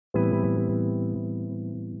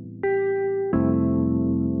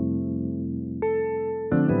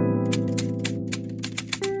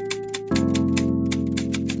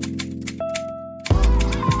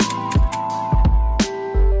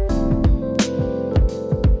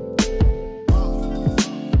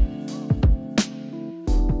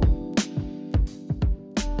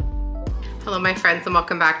my friends, and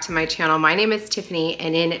welcome back to my channel. My name is Tiffany,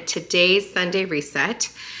 and in today's Sunday reset,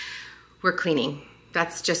 we're cleaning.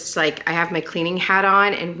 That's just like, I have my cleaning hat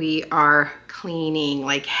on and we are cleaning,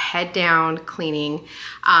 like head down cleaning.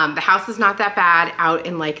 The house is not that bad out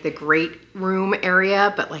in like the great room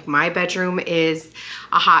area, but like my bedroom is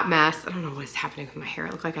a hot mess. I don't know what is happening with my hair.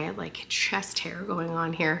 It looked like I had like chest hair going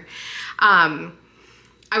on here.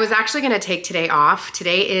 I was actually gonna take today off.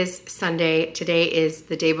 Today is Sunday. Today is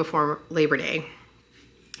the day before Labor Day.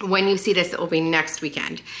 When you see this, it will be next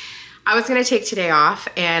weekend. I was gonna take today off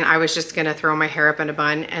and I was just gonna throw my hair up in a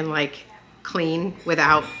bun and like clean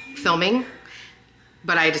without filming,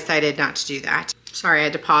 but I decided not to do that. Sorry, I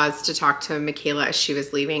had to pause to talk to Michaela as she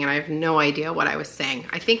was leaving and I have no idea what I was saying.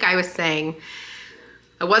 I think I was saying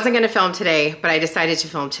I wasn't gonna film today, but I decided to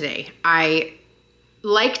film today. I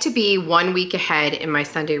like to be 1 week ahead in my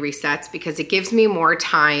Sunday resets because it gives me more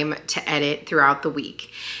time to edit throughout the week.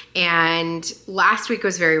 And last week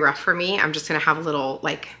was very rough for me. I'm just gonna have a little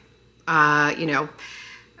like, behind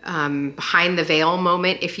the veil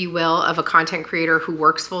moment, if you will, of a content creator who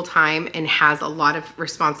works full time and has a lot of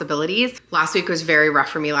responsibilities. Last week was very rough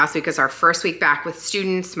for me. Last week was our first week back with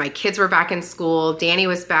students. My kids were back in school. Danny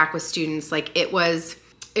was back with students. Like it was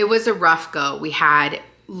a rough go. We had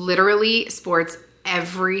literally sports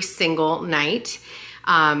every single night.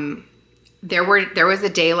 There was a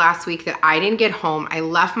day last week that I didn't get home. I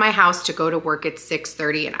left my house to go to work at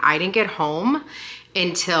 6:30 and I didn't get home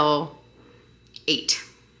until 8.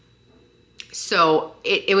 So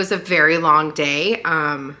it was a very long day.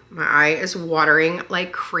 My eye is watering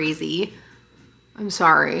like crazy. I'm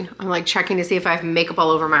sorry. I'm like checking to see if I have makeup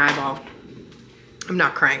all over my eyeball. I'm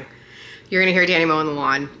not crying. You're gonna hear Danny mowing the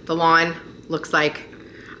lawn. The lawn looks like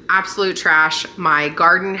absolute trash. My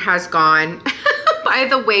garden has gone by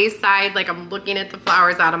the wayside. Like I'm looking at the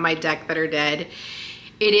flowers out on my deck that are dead.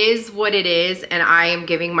 It is what it is, and I am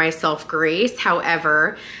giving myself grace.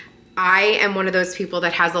 However, I am one of those people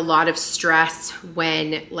that has a lot of stress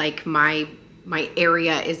when like my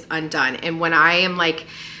area is undone. And when I am like,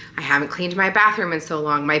 I haven't cleaned my bathroom in so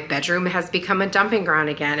long. My bedroom has become a dumping ground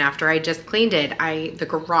again after I just cleaned it. The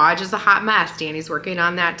garage is a hot mess. Danny's working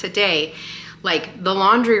on that today. Like the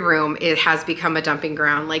laundry room, it has become a dumping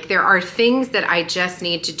ground. Like there are things that I just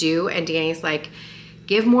need to do, and Danny's like,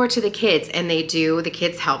 give more to the kids, and they do. The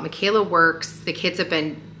kids help. Michaela works. The kids have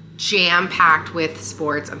been jam-packed with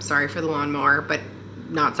sports. I'm sorry for the lawnmower, but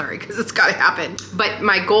not sorry because it's got to happen. But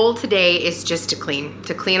my goal today is just to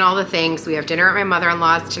clean all the things. We have dinner at my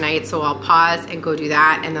mother-in-law's tonight, so I'll pause and go do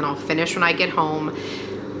that, and then I'll finish when I get home.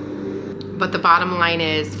 But the bottom line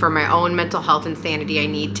is, for my own mental health and sanity, I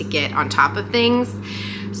need to get on top of things.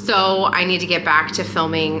 So I need to get back to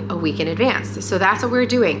filming a week in advance. So that's what we're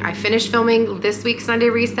doing. I finished filming this week's Sunday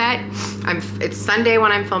reset. It's Sunday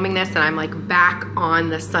when I'm filming this, and I'm like back on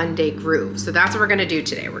the Sunday groove. So that's what we're gonna do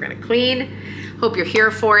today. We're gonna clean. Hope you're here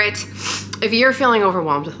for it. If you're feeling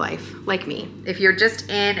overwhelmed with life, like me, if you're just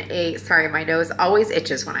in sorry, my nose always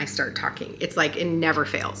itches when I start talking. It's like it never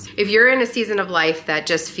fails. If you're in a season of life that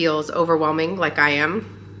just feels overwhelming like I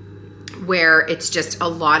am, where it's just a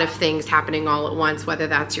lot of things happening all at once, whether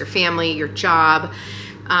that's your family, your job,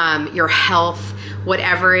 your health,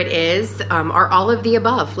 whatever it is, or all of the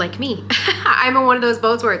above, like me. I'm in one of those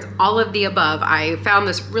boats where it's all of the above. I found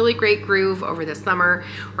this really great groove over the summer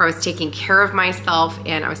where I was taking care of myself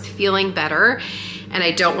and I was feeling better, and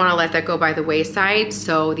I don't want to let that go by the wayside.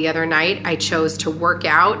 So the other night I chose to work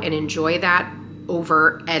out and enjoy that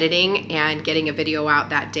over editing and getting a video out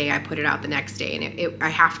that day. I put it out the next day, and I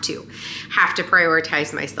have to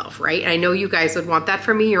prioritize myself, right? And I know you guys would want that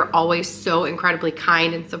for me. You're always so incredibly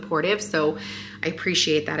kind and supportive, so I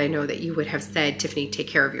appreciate that. I know that you would have said, Tiffany, take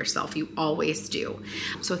care of yourself. You always do.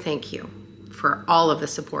 So thank you for all of the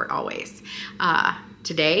support always.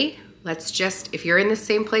 Today, let's just, if you're in the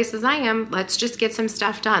same place as I am, let's just get some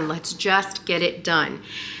stuff done. Let's just get it done.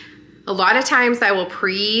 A lot of times I will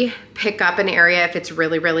pre-pick up an area if it's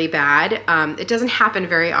really, really bad. It doesn't happen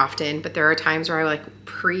very often, but there are times where I like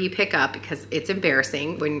pre-pick up because it's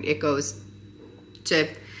embarrassing when it goes to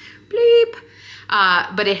bleep.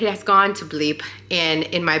 But it has gone to bleep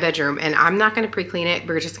in my bedroom, and I'm not gonna pre-clean it.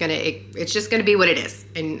 It's just gonna be what it is.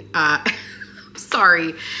 And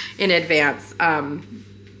sorry in advance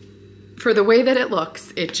for the way that it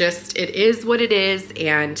looks. It is what it is,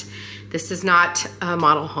 and this is not a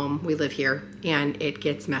model home. We live here, and it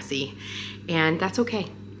gets messy, and that's okay.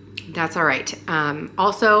 That's all right.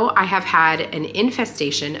 Also, I have had an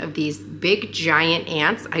infestation of these big giant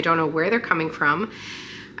ants. I don't know where they're coming from.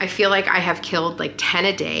 I feel like I have killed like 10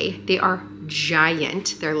 a day. They are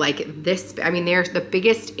giant. They're like this, I mean, they're the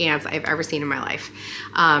biggest ants I've ever seen in my life.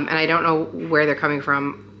 And I don't know where they're coming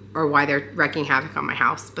from or why they're wreaking havoc on my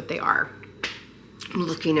house, but they are. I'm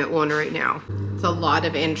looking at one right now. It's a lot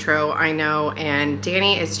of intro, I know, and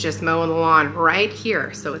Danny is just mowing the lawn right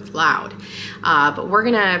here, so it's loud. But we're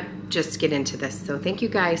gonna just get into this. So thank you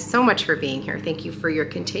guys so much for being here. Thank you for your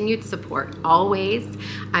continued support always.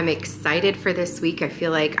 I'm excited for this week. I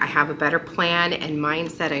feel like I have a better plan and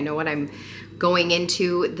mindset. I know what I'm going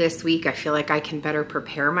into this week. I feel like I can better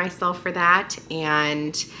prepare myself for that,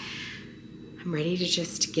 and I'm ready to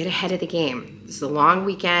just get ahead of the game. This is a long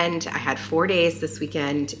weekend. I had 4 days this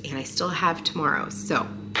weekend and I still have tomorrow. So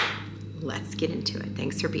let's get into it.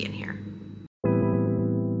 Thanks for being here.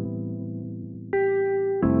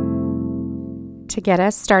 To get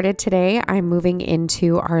us started today, I'm moving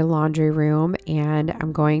into our laundry room and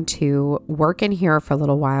I'm going to work in here for a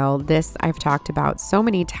little while. This I've talked about so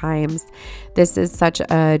many times. This is such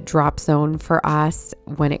a drop zone for us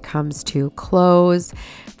when it comes to clothes,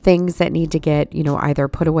 things that need to get, either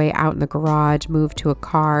put away out in the garage, moved to a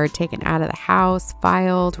car, taken out of the house,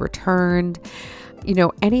 filed, returned.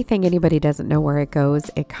 Anything anybody doesn't know where it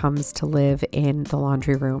goes, it comes to live in the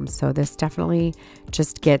laundry room. So this definitely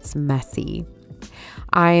just gets messy.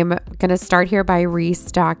 I'm going to start here by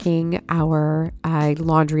restocking our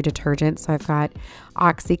laundry detergent. So I've got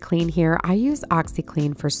OxiClean here. I use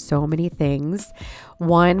OxiClean for so many things.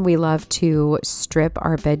 One, we love to strip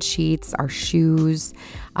our bed sheets, our shoes,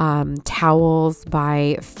 towels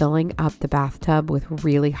by filling up the bathtub with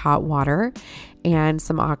really hot water and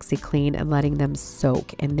some OxiClean and letting them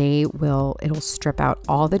soak, and it'll strip out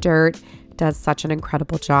all the dirt. Does such an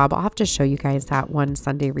incredible job. I'll have to show you guys that one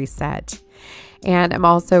Sunday reset. And I'm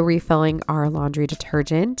also refilling our laundry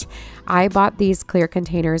detergent. I bought these clear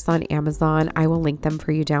containers on Amazon. I will link them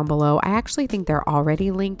for you down below. I actually think they're already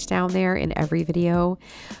linked down there in every video,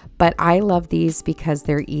 but I love these because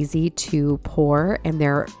they're easy to pour and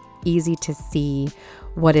they're easy to see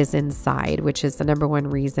what is inside, which is the number one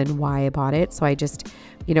reason why I bought it. So I just,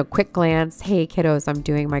 quick glance, hey kiddos, I'm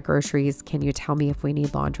doing my groceries. Can you tell me if we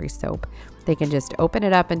need laundry soap? They can just open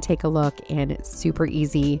it up and take a look, and it's super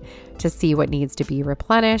easy to see what needs to be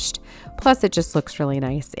replenished. Plus it just looks really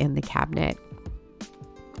nice in the cabinet.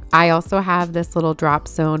 I also have this little drop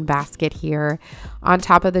zone basket here on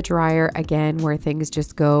top of the dryer, again, where things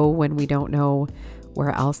just go when we don't know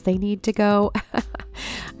where else they need to go.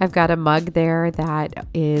 I've got a mug there that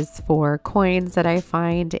is for coins that I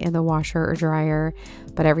find in the washer or dryer,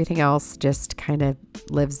 but everything else just kind of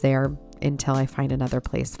lives there until I find another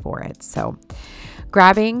place for it. So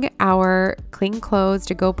grabbing our clean clothes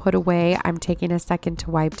to go put away, I'm taking a second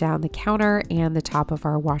to wipe down the counter and the top of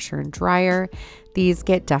our washer and dryer. These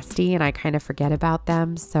get dusty and I kind of forget about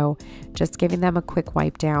them, so just giving them a quick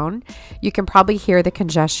wipe down. You can probably hear the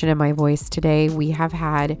congestion in my voice today. We have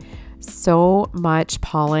had so much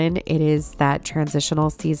pollen. It is that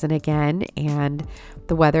transitional season again, and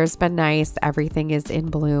the weather's been nice. Everything is in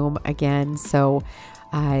bloom again, so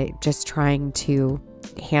just trying to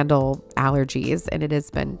handle allergies, and it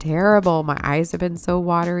has been terrible. My eyes have been so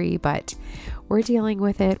watery, but we're dealing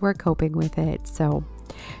with it. We're coping with it. So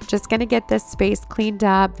just going to get this space cleaned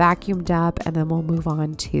up, vacuumed up, and then we'll move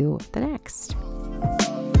on to the next.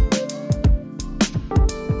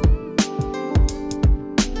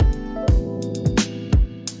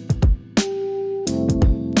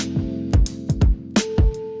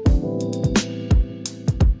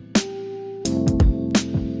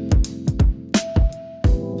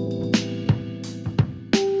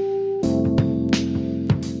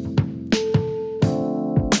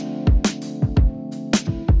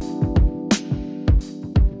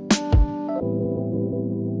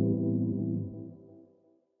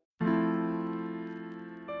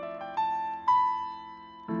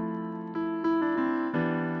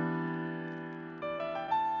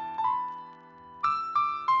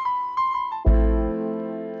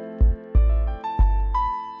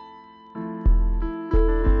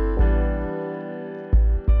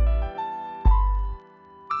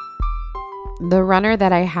 The runner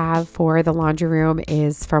that I have for the laundry room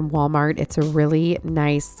is from Walmart. It's a really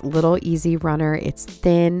nice little easy runner. It's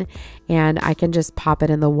thin and I can just pop it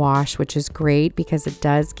in the wash, which is great because it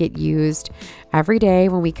does get used every day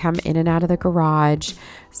when we come in and out of the garage.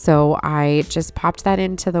 So I just popped that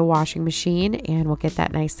into the washing machine and we'll get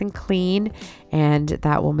that nice and clean, and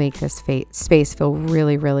that will make this space feel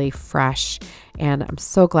really, really fresh. And I'm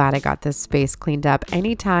so glad I got this space cleaned up.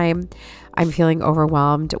 Anytime I'm feeling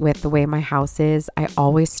overwhelmed with the way my house is, I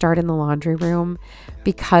always start in the laundry room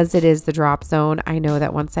because it is the drop zone. I know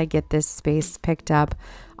that once I get this space picked up,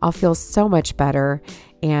 I'll feel so much better.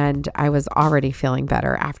 And I was already feeling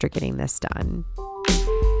better after getting this done.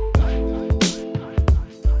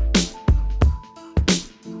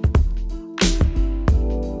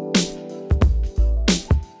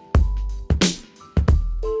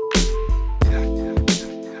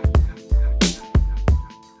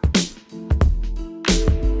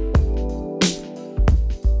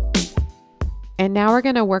 And now we're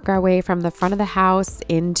going to work our way from the front of the house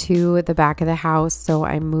into the back of the house. So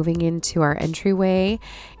I'm moving into our entryway,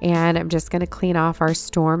 and I'm just going to clean off our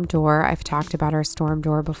storm door. I've talked about our storm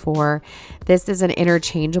door before. This is an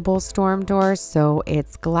interchangeable storm door, so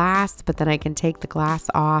it's glass, but then I can take the glass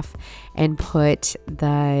off and put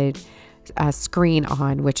the screen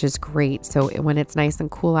on, which is great. So when it's nice and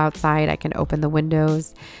cool outside, I can open the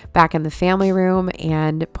windows back in the family room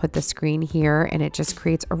and put the screen here, and it just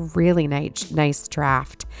creates a really nice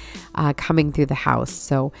draft coming through the house.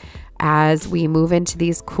 So as we move into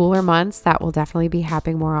these cooler months, that will definitely be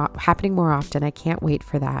happening more often. I can't wait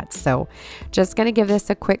for that. So just going to give this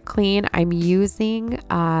a quick clean. I'm using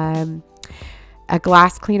a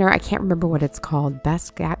glass cleaner. I can't remember what it's called.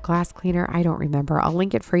 Best glass cleaner. I don't remember. I'll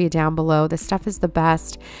link it for you down below. This stuff is the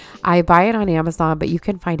best. I buy it on Amazon, but you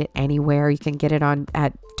can find it anywhere. You can get it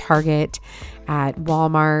at Target, at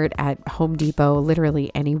Walmart, at Home Depot,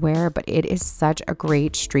 literally anywhere. But it is such a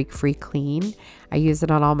great streak-free clean. I use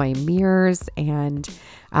it on all my mirrors and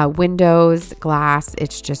windows, glass.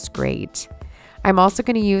 It's just great. I'm also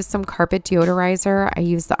going to use some carpet deodorizer. I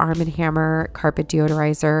use the Arm & Hammer carpet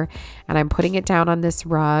deodorizer, and I'm putting it down on this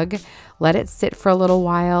rug. Let it sit for a little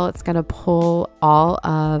while. It's going to pull all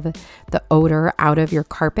of the odor out of your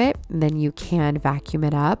carpet, and then you can vacuum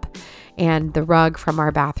it up. And the rug from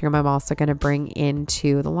our bathroom, I'm also going to bring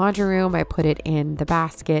into the laundry room. I put it in the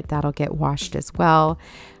basket. That'll get washed as well,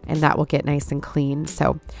 and that will get nice and clean.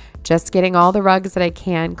 So just getting all the rugs that I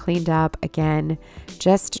can cleaned up. Again,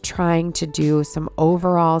 just trying to do some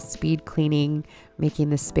overall speed cleaning, making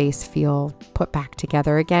the space feel put back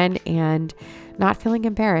together again, and not feeling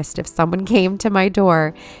embarrassed if someone came to my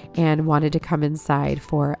door and wanted to come inside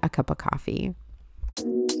for a cup of coffee.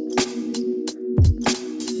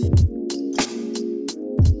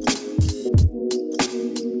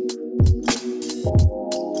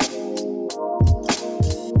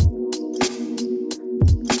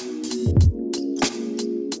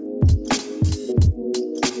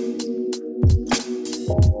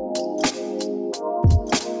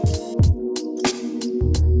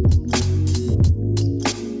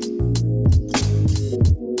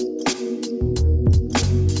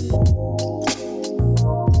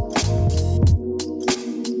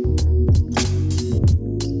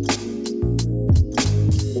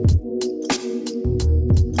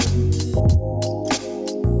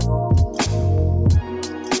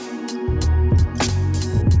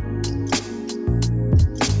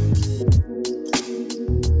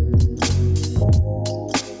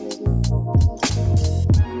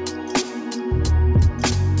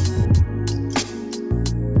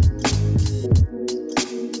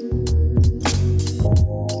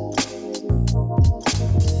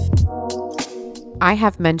 I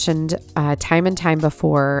have mentioned time and time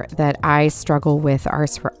before that I struggle with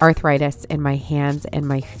arthritis in my hands and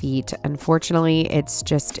my feet. Unfortunately,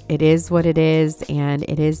 it is what it is, and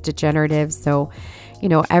it is degenerative. So,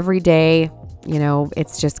 every day,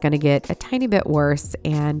 it's just going to get a tiny bit worse,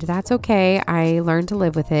 and that's okay. I learned to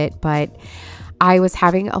live with it, but I was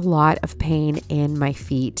having a lot of pain in my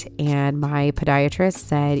feet, and my podiatrist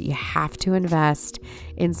said you have to invest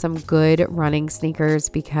in some good running sneakers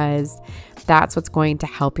because that's what's going to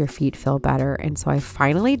help your feet feel better. And so I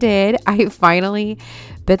finally did. I finally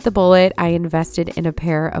bit the bullet. I invested in a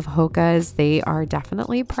pair of Hoka's. They are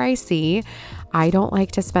definitely pricey. I don't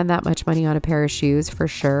like to spend that much money on a pair of shoes for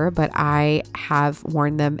sure, but I have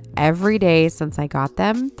worn them every day since I got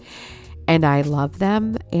them. And I love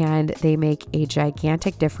them, and they make a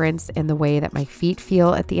gigantic difference in the way that my feet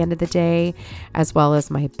feel at the end of the day, as well as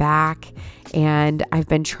my back. And I've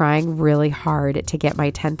been trying really hard to get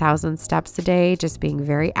my 10,000 steps a day, just being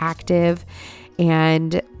very active.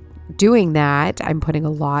 And doing that, I'm putting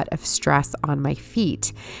a lot of stress on my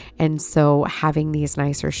feet. And so having these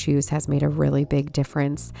nicer shoes has made a really big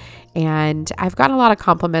difference. And I've gotten a lot of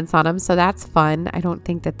compliments on them, so that's fun. I don't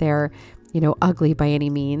think that they're ugly by any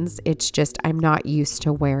means. It's just I'm not used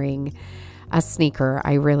to wearing a sneaker.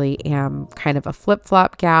 I really am kind of a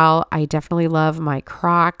flip-flop gal. I definitely love my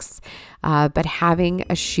Crocs, but having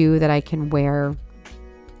a shoe that I can wear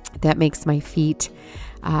that makes my feet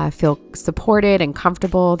feel supported and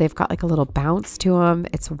comfortable. They've got like a little bounce to them.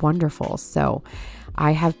 It's wonderful. So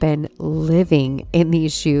I have been living in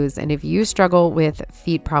these shoes. And if you struggle with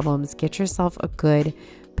feet problems, get yourself a good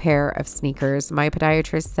pair of sneakers. My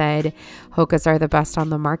podiatrist said Hoka's are the best on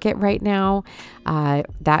the market right now.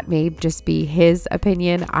 That may just be his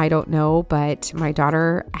opinion. I don't know, but my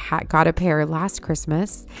daughter got a pair last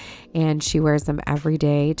Christmas and she wears them every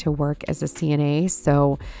day to work as a CNA.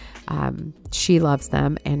 So she loves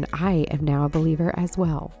them, and I am now a believer as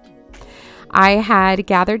well. I had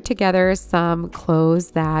gathered together some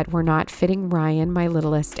clothes that were not fitting Ryan, my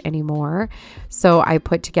littlest, anymore. So I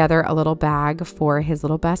put together a little bag for his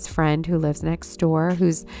little best friend who lives next door,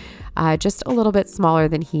 who's just a little bit smaller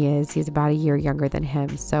than he is. He's about a year younger than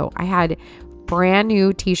him. So I had brand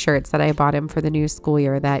new t-shirts that I bought him for the new school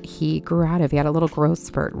year that he grew out of. He had a little growth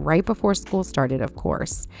spurt right before school started, of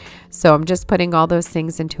course. So I'm just putting all those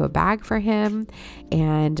things into a bag for him,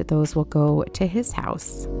 and those will go to his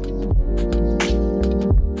house.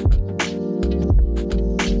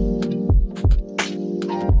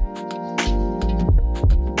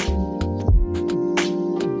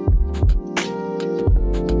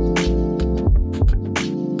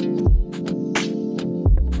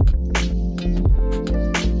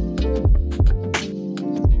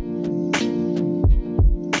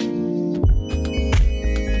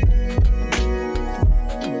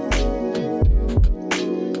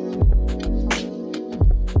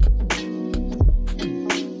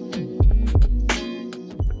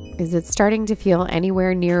 Is it starting to feel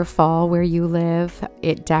anywhere near fall where you live?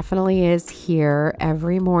 It definitely is here.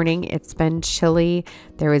 Every morning it's been chilly.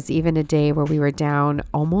 There was even a day where we were down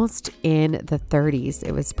almost in the 30s.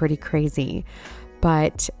 It was pretty crazy.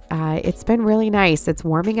 But it's been really nice. It's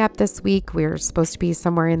warming up this week. We're supposed to be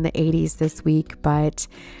somewhere in the 80s this week, but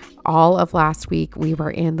all of last week we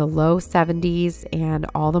were in the low 70s and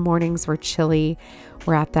all the mornings were chilly.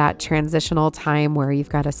 We're at that transitional time where you've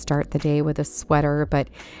got to start the day with a sweater but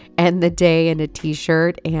end the day in a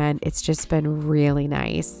t-shirt, and it's just been really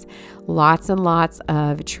nice. Lots and lots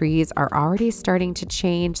of trees are already starting to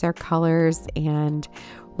change their colors, and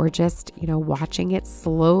we're just, watching it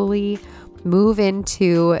slowly move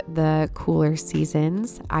into the cooler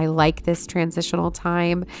seasons. I like this transitional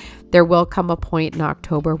time. There will come a point in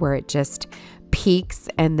October where it just peaks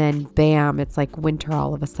and then bam, it's like winter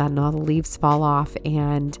all of a sudden. All the leaves fall off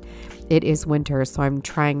and it is winter. So I'm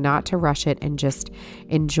trying not to rush it and just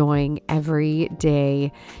enjoying every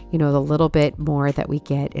day, the little bit more that we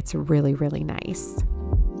get. It's really, really nice.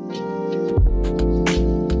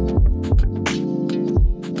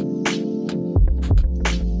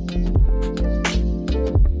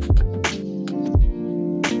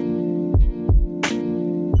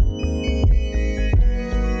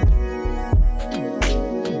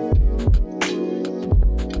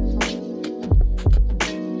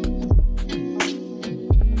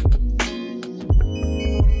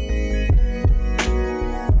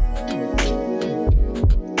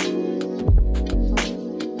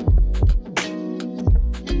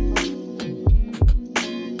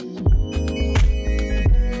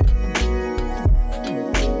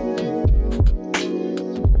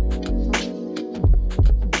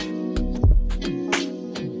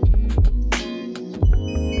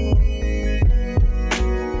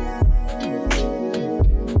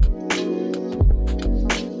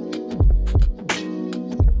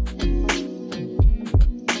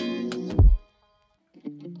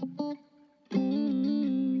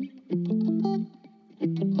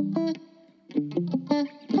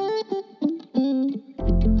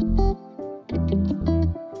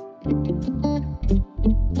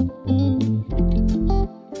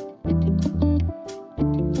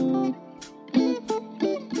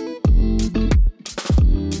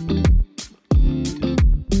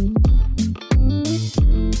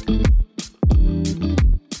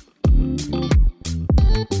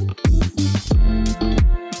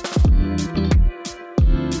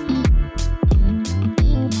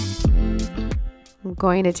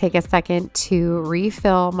 Going to take a second to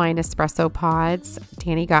refill my Nespresso pods.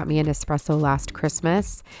 Danny got me an espresso last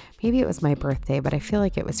Christmas. Maybe it was my birthday, but I feel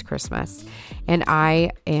like it was Christmas. And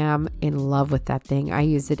I am in love with that thing. I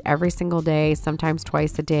use it every single day, sometimes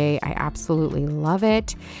twice a day. I absolutely love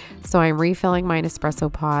it. So I'm refilling my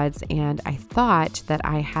Nespresso pods, and I thought that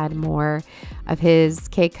I had more of his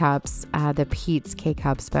K-Cups, the Pete's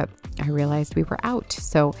K-Cups, but I realized we were out.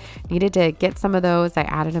 So needed to get some of those. I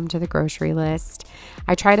added them to the grocery list.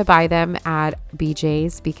 I try to buy them at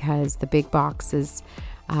BJ's because the big box is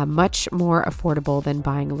much more affordable than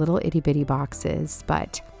buying little itty bitty boxes,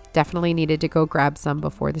 but definitely needed to go grab some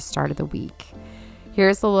before the start of the week.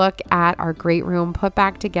 Here's a look at our great room put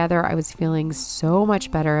back together. I was feeling so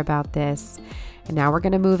much better about this. And now we're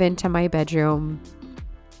going to move into my bedroom.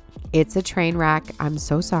 It's a train wreck. I'm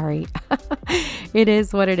so sorry. It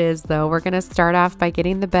is what it is, though. We're going to start off by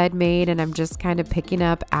getting the bed made, and I'm just kind of picking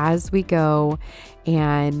up as we go.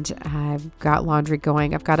 And I've got laundry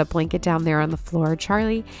going. I've got a blanket down there on the floor.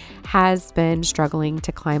 Charlie has been struggling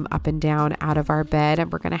to climb up and down out of our bed,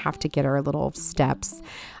 and we're going to have to get her little steps.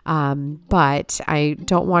 But I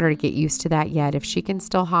don't want her to get used to that yet. If she can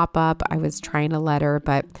still hop up, I was trying to let her,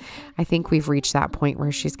 but I think we've reached that point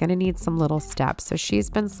where she's going to need some little steps. So she's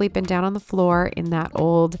been sleeping down on the floor in that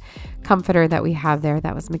old comforter that we have there.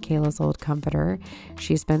 That was Michaela's old comforter.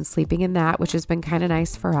 She's been sleeping in that, which has been kind of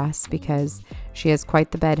nice for us because she is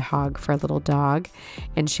quite the bed hog for a little dog,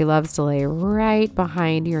 and she loves to lay right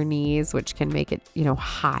behind your knees, which can make it,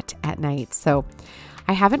 hot at night. So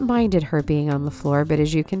I haven't minded her being on the floor, but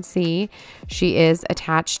as you can see, she is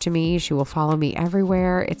attached to me. She will follow me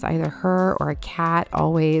everywhere. It's either her or a cat,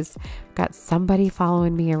 always. Got somebody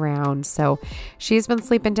following me around. So she's been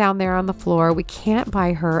sleeping down there on the floor. We can't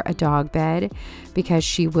buy her a dog bed because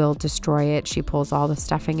she will destroy it. She pulls all the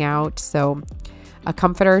stuffing out. So a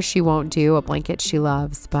comforter she won't do, a blanket she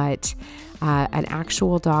loves, but an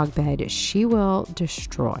actual dog bed she will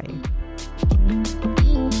destroy.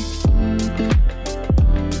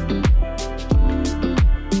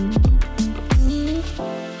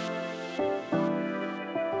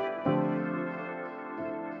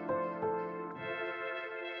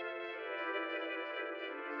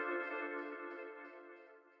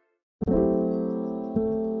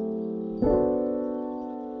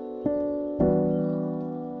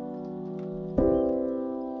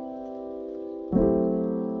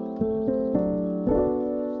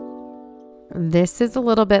 This is a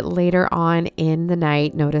little bit later on in the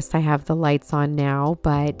night. Notice I have the lights on now,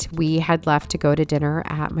 but we had left to go to dinner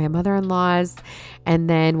at my mother-in-law's. And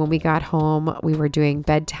then when we got home, we were doing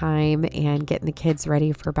bedtime and getting the kids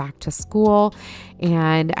ready for back to school.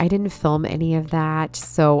 And I didn't film any of that.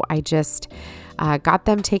 So I just got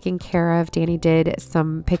them taken care of. Danny did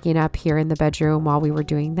some picking up here in the bedroom while we were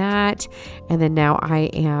doing that. And then now I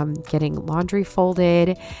am getting laundry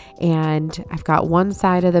folded, and I've got one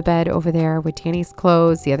side of the bed over there with Danny's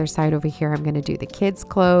clothes. The other side over here, I'm going to do the kids'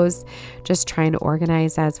 clothes, just trying to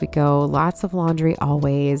organize as we go. Lots of laundry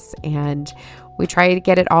always. And we try to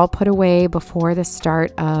get it all put away before the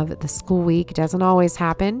start of the school week. Doesn't always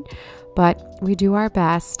happen, but we do our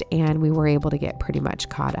best, and we were able to get pretty much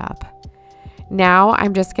caught up. Now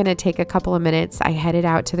I'm just going to take a couple of minutes. I headed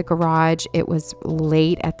out to the garage. It was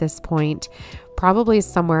late at this point, probably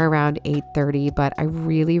somewhere around 8:30, but I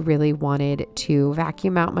really, really wanted to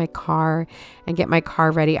vacuum out my car and get my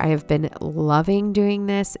car ready. I have been loving doing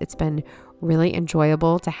this. It's been really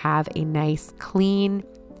enjoyable to have a nice, clean,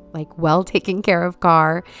 well taken care of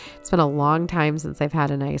car. It's been a long time since I've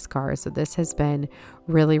had a nice car, so this has been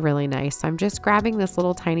really, really nice. So I'm just grabbing this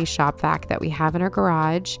little tiny shop vac that we have in our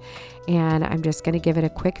garage, and I'm just going to give it a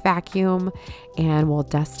quick vacuum, and we'll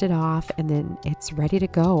dust it off, and then it's ready to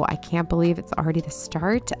go. I can't believe it's already the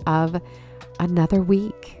start of another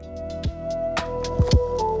week.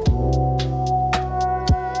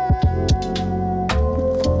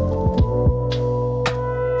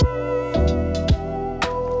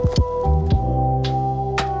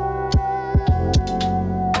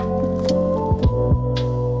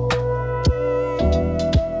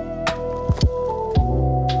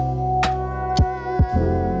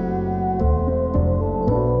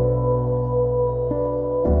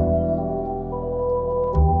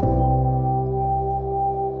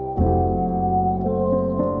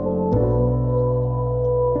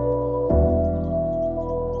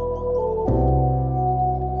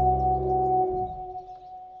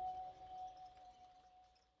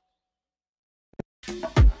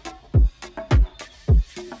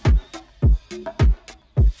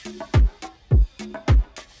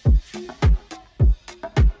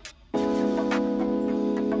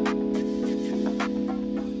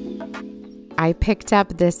 I picked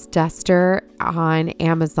up this duster on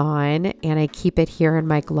Amazon, and I keep it here in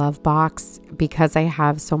my glove box because I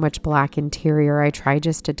have so much black interior. I try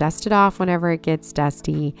just to dust it off whenever it gets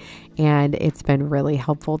dusty, and it's been really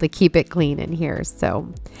helpful to keep it clean in here.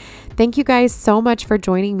 So thank you guys so much for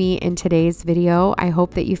joining me in today's video. I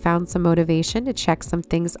hope that you found some motivation to check some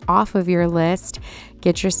things off of your list.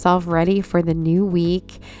 Get yourself ready for the new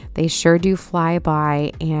week. They sure do fly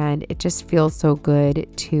by, and it just feels so good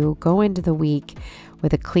to go into the week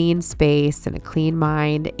with a clean space and a clean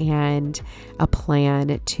mind and a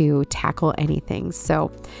plan to tackle anything.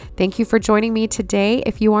 So thank you for joining me today.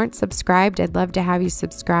 If you aren't subscribed, I'd love to have you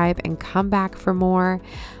subscribe and come back for more.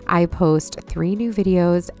 I post 3 new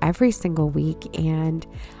videos every single week, and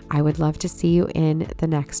I would love to see you in the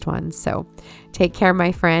next one. So take care,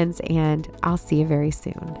 my friends, and I'll see you very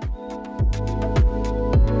soon.